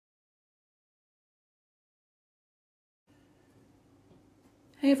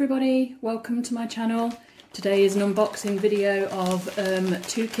Hey everybody, welcome to my channel. Today is an unboxing video of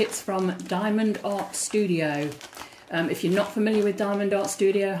two kits from Diamond Art Studio. If you're not familiar with Diamond Art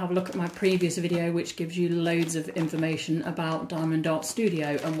Studio, have a look at my previous video which gives you loads of information about Diamond Art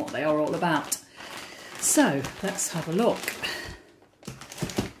Studio and what they are all about. So let's have a look.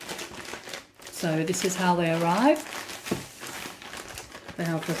 So this is how they arrive. They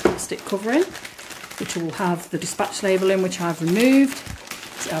have the plastic covering, which will have the dispatch label in, which I've removed.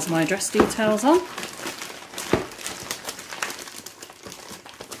 It has my address details on.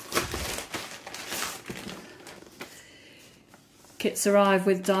 Kits arrive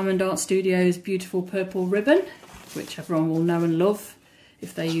with Diamond Art Studio's beautiful purple ribbon, which everyone will know and love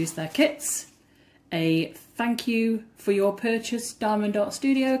if they use their kits. A thank you for your purchase Diamond Art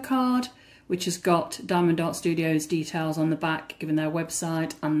Studio card, which has got Diamond Art Studio's details on the back, given their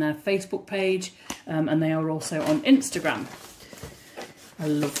website and their Facebook page, and they are also on Instagram. I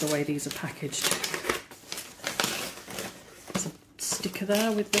love the way these are packaged. There's a sticker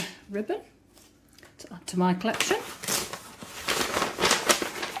there with the ribbon to add to my collection.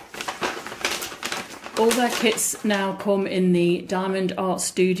 All their kits now come in the Diamond Art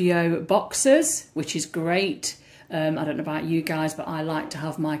Studio boxes, which is great. I don't know about you guys, but I like to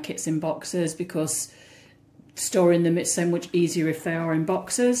have my kits in boxes because storing them is so much easier if they are in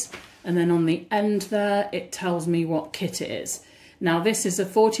boxes. And then on the end there, it tells me what kit it is. Now this is a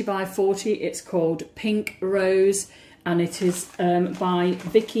 40 by 40, it's called Pink Rose, and it is by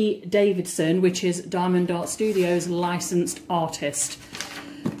Vicky Davidson, which is Diamond Art Studio's licensed artist.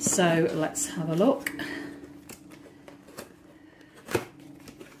 So let's have a look.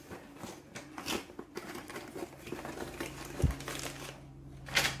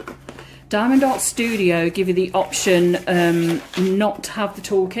 Diamond Art Studio give you the option not to have the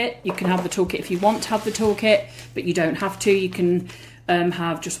toolkit. You can have the toolkit if you want to have the toolkit, but you don't have to. You can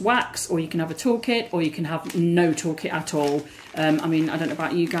have just wax, or you can have a toolkit, or you can have no toolkit at all. I mean, I don't know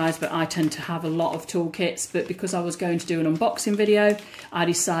about you guys, but I tend to have a lot of toolkits, but because I was going to do an unboxing video, I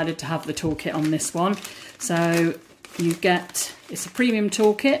decided to have the toolkit on this one. So you get, it's a premium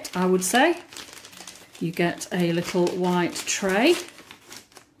toolkit, I would say. You get a little white tray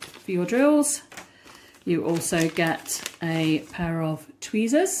for your drills. You also get a pair of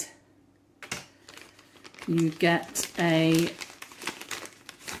tweezers. You get a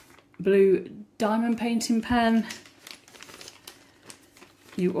blue diamond painting pen.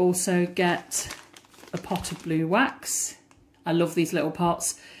 You also get a pot of blue wax. I love these little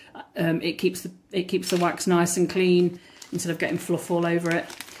pots. It keeps the wax nice and clean instead of getting fluff all over it.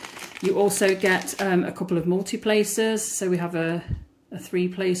 You also get a couple of multi-placers. So we have a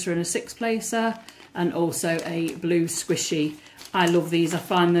 3-placer and a 6-placer, and also a blue squishy. I love these. I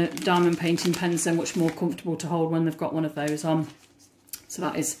find the diamond painting pens so much more comfortable to hold when they've got one of those on. So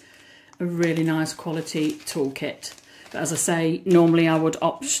that is a really nice quality toolkit. But as I say, normally I would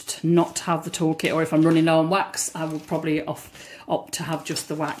opt not to have the toolkit, or if I'm running low on wax, I would probably opt to have just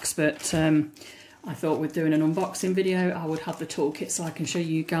the wax. But I thought with doing an unboxing video, I would have the toolkit so I can show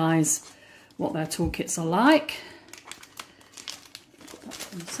you guys what their toolkits are like.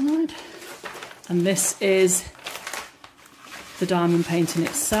 Inside. And this is the diamond painting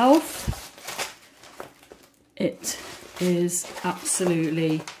itself. It is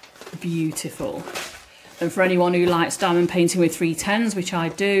absolutely beautiful. And for anyone who likes diamond painting with 310s, which I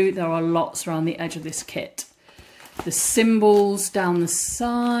do, there are lots around the edge of this kit. The symbols down the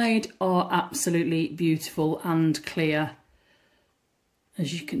side are absolutely beautiful and clear,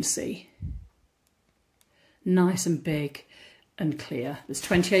 as you can see. Nice and big and clear. There's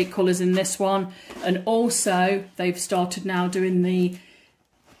 28 colours in this one, and also they've started now doing the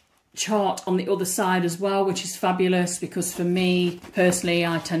chart on the other side as well, which is fabulous, because for me personally,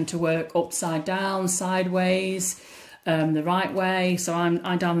 I tend to work upside down, sideways, the right way, so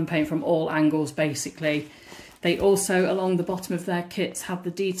I diamond paint from all angles basically. They also, along the bottom of their kits, have the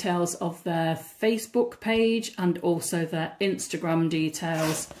details of their Facebook page and also their Instagram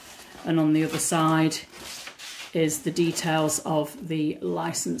details, and on the other side is the details of the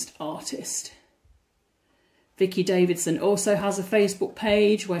licensed artist. Vicky Davidson also has a Facebook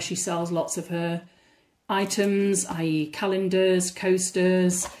page where she sells lots of her items, i.e. calendars,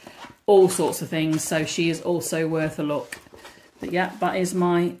 coasters, all sorts of things, so she is also worth a look. But yeah, that is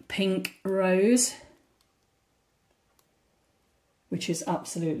my Pink Rose, which is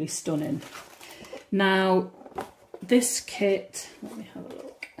absolutely stunning. Now, this kit, let me have a look.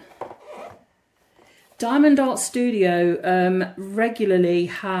 Diamond Art Studio regularly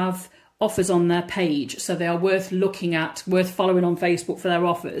have offers on their page, so they are worth looking at, worth following on Facebook for their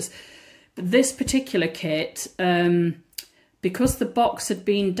offers. But this particular kit because the box had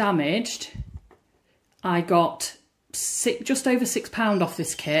been damaged, I got just over £6 off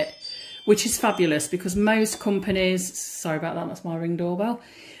this kit, which is fabulous because most companies, sorry about that, that's my Ring doorbell.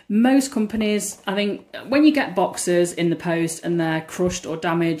 Most companies, I think, when you get boxes in the post and they're crushed or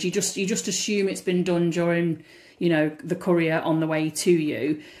damaged, you just assume it's been done during, you know, the courier on the way to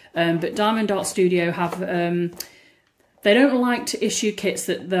you. But Diamond Art Studio have, they don't like to issue kits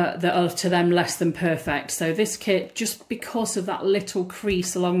that are to them less than perfect. So this kit, just because of that little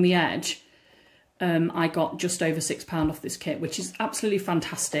crease along the edge, I got just over £6 off this kit, which is absolutely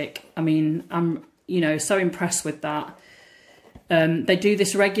fantastic. I mean, I'm, you know, so impressed with that. They do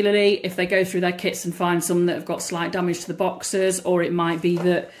this regularly if they go through their kits and find some that have got slight damage to the boxes, or it might be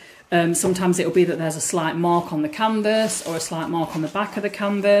that sometimes it'll be that there's a slight mark on the canvas or a slight mark on the back of the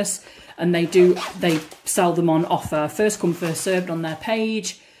canvas, and they sell them on offer, first come first served on their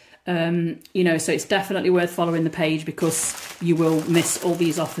page. You know, so it's definitely worth following the page because you will miss all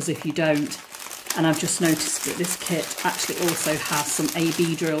these offers if you don't. And I've just noticed that this kit actually also has some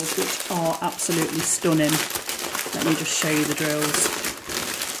AB drills, which are absolutely stunning. Let me just show you the drills.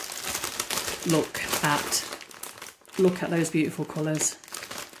 Look at those beautiful colours.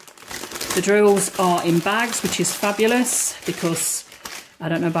 The drills are in bags, which is fabulous because I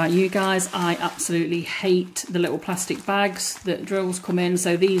don't know about you guys, I absolutely hate the little plastic bags that drills come in.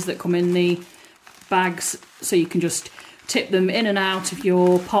 So these that come in the bags, so you can just tip them in and out of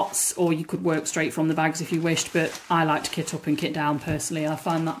your pots, or you could work straight from the bags if you wished, but I like to kit up and kit down personally. I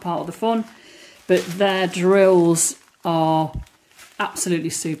find that part of the fun. But their drills are absolutely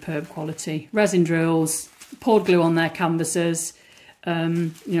superb quality. Resin drills, poured glue on their canvases.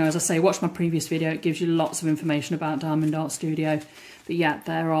 You know, as I say, watch my previous video, it gives you lots of information about Diamond Art Studio. But yeah,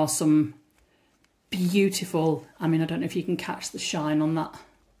 there are some beautiful, I mean, I don't know if you can catch the shine on that,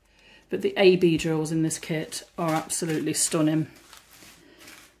 but the AB drills in this kit are absolutely stunning.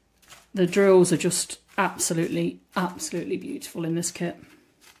 The drills are just absolutely beautiful in this kit.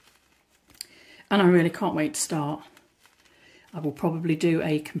 And I really can't wait to start. I will probably do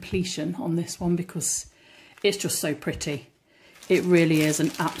a completion on this one because it's just so pretty. It really is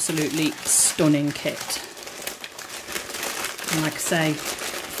an absolutely stunning kit. And like I say,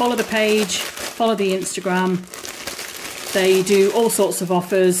 follow the page, follow the Instagram. They do all sorts of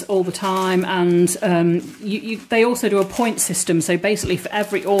offers all the time, and they also do a point system. So basically for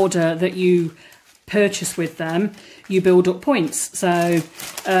every order that you purchase with them, you build up points. So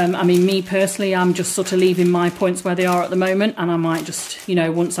I mean, me personally, I'm just sort of leaving my points where they are at the moment, and I might just, you know,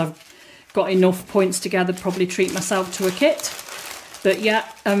 once I've got enough points together, probably treat myself to a kit. But yeah,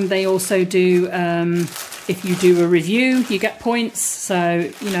 they also do, if you do a review, you get points.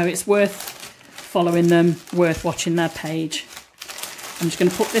 So, you know, it's worth following them, worth watching their page. I'm just going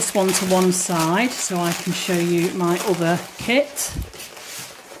to put this one to one side so I can show you my other kit.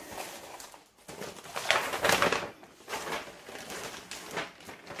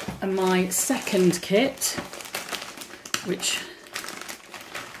 And my second kit, which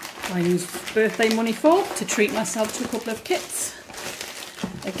I use birthday money for, to treat myself to a couple of kits.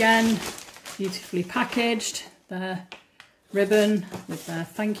 Again, beautifully packaged, their ribbon with their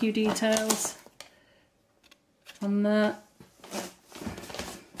thank you details on there,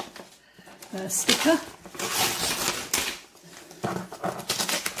 their sticker,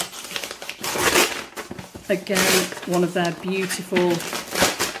 again one of their beautiful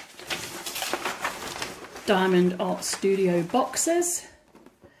Diamond Art Studio boxes.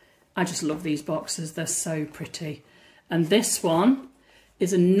 I just love these boxes, they're so pretty. And this one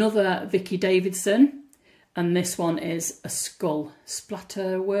is another Vicky Davidson, and this one is a skull,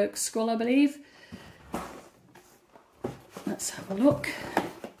 Splatterwork skull, I believe. Let's have a look.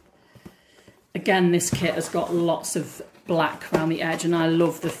 Again, this kit has got lots of black around the edge, and I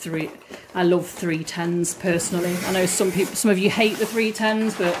love the 310s personally. I know some of you hate the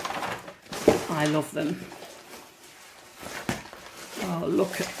 310s, but I love them. Oh,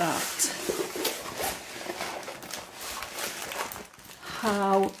 look at that.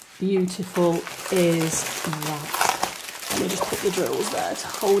 How beautiful is that? Let me just put the drills there to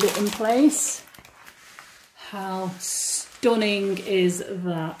hold it in place. How stunning is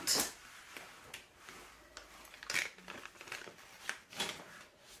that?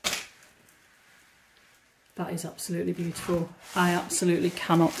 That is absolutely beautiful. I absolutely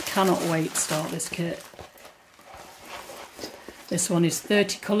cannot wait to start this kit. This one is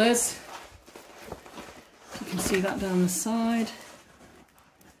 30 colours. You can see that down the side.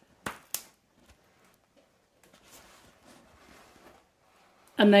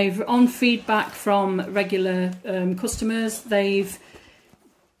 And they've, on feedback from regular customers, they've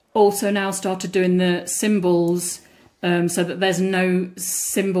also now started doing the symbols so that there's no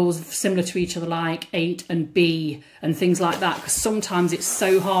symbols similar to each other like 8 and B and things like that, because sometimes it's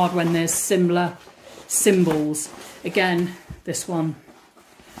so hard when there's similar symbols. Again, this one,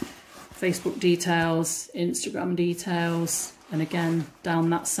 Facebook details, Instagram details, and again down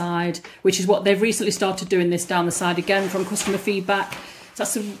that side, which is what they've recently started doing, this down the side again from customer feedback. So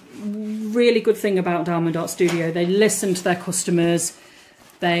that's a really good thing about Diamond Art Studio. They listen to their customers,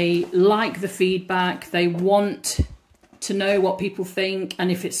 they like the feedback, they want to know what people think,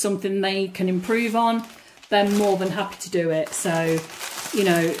 and if it's something they can improve on, they're more than happy to do it. So, you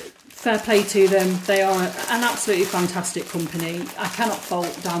know, fair play to them. They are an absolutely fantastic company. I cannot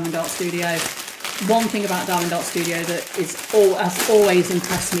fault Diamond Art Studio. One thing about Diamond Art Studio that has always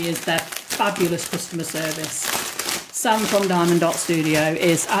impressed me is their fabulous customer service. Sam from Diamond Art Studio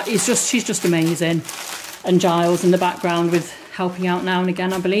she's just amazing, and Giles in the background with helping out now and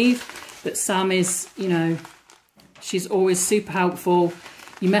again, I believe. But Sam is, you know, she's always super helpful.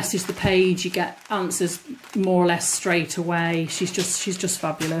 You message the page, you get answers more or less straight away. She's just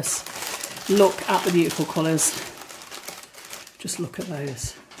fabulous. Look at the beautiful colours. Just look at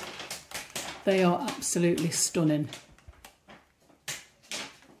those. They are absolutely stunning.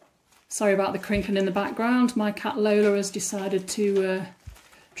 Sorry about the crinkling in the background. My cat Lola has decided to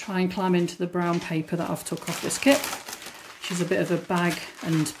try and climb into the brown paper that I've took off this kit. She's a bit of a bag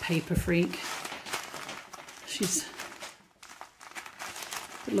and paper freak.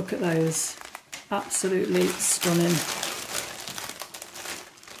 But look at those, absolutely stunning.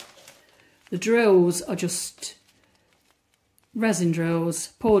 The drills are just resin drills,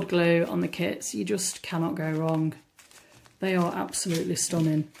 poured glue on the kits. You just cannot go wrong. They are absolutely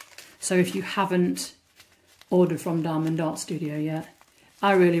stunning. So if you haven't ordered from Diamond Art Studio yet,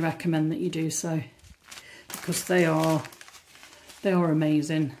 I really recommend that you do so, because they are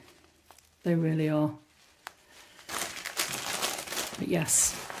amazing. They really are. But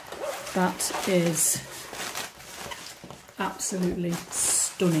yes, that is absolutely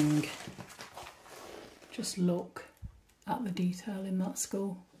stunning. Just look at the detail in that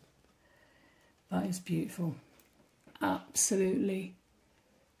skull. That is beautiful. Absolutely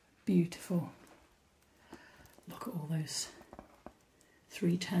beautiful. Look at all those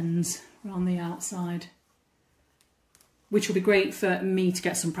 310s around the outside, which will be great for me to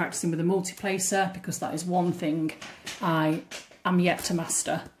get some practicing with a multi-placer, because that is one thing I am yet to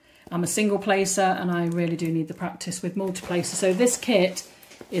master. I'm a single placer and I really do need the practice with multi-placer. So this kit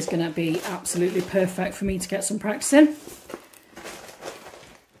is going to be absolutely perfect for me to get some practice in.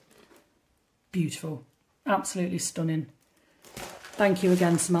 Beautiful, absolutely stunning. Thank you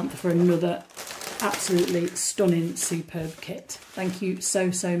again, Samantha, for another absolutely stunning, superb kit. Thank you so,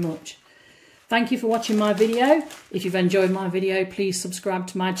 so much. Thank you for watching my video. If you've enjoyed my video, please subscribe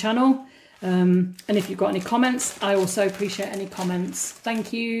to my channel. And if you've got any comments, I also appreciate any comments.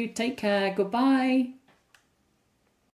 Thank you. Take care. Goodbye.